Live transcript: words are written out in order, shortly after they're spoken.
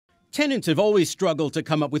Tenants have always struggled to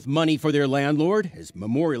come up with money for their landlord, as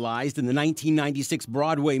memorialized in the 1996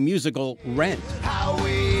 Broadway musical Rent. How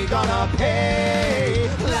we gonna pay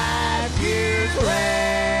last year's rent?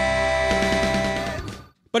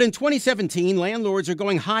 But in 2017, landlords are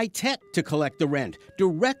going high-tech to collect the rent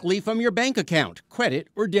directly from your bank account, credit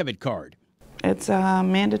or debit card. It's a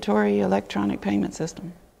mandatory electronic payment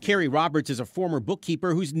system. Carrie Roberts is a former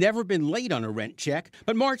bookkeeper who's never been late on a rent check,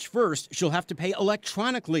 but March 1st, she'll have to pay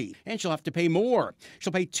electronically, and she'll have to pay more.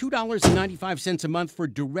 She'll pay $2.95 a month for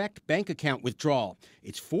direct bank account withdrawal.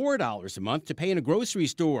 It's $4 a month to pay in a grocery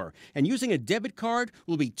store, and using a debit card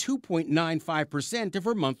will be 2.95% of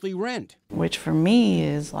her monthly rent. Which for me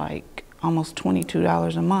is like almost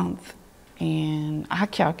 $22 a month, and I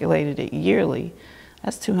calculated it yearly.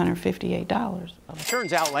 That's $258.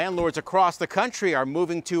 Turns out landlords across the country are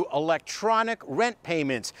moving to electronic rent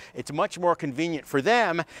payments. It's much more convenient for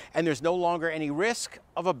them, and there's no longer any risk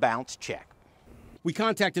of a bounced check. We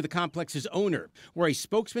contacted the complex's owner, where a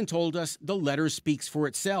spokesman told us the letter speaks for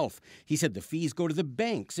itself. He said the fees go to the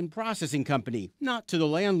banks and processing company, not to the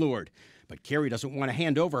landlord. But Carrie doesn't want to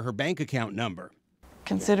hand over her bank account number.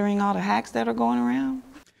 Considering all the hacks that are going around?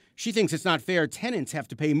 She thinks it's not fair tenants have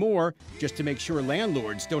to pay more just to make sure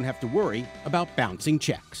landlords don't have to worry about bouncing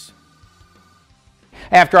checks.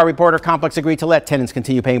 After our reporter Complex agreed to let tenants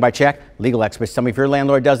continue paying by check, legal experts tell me if your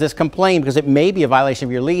landlord does this, complain because it may be a violation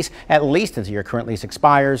of your lease, at least until your current lease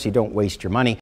expires. You don't waste your money.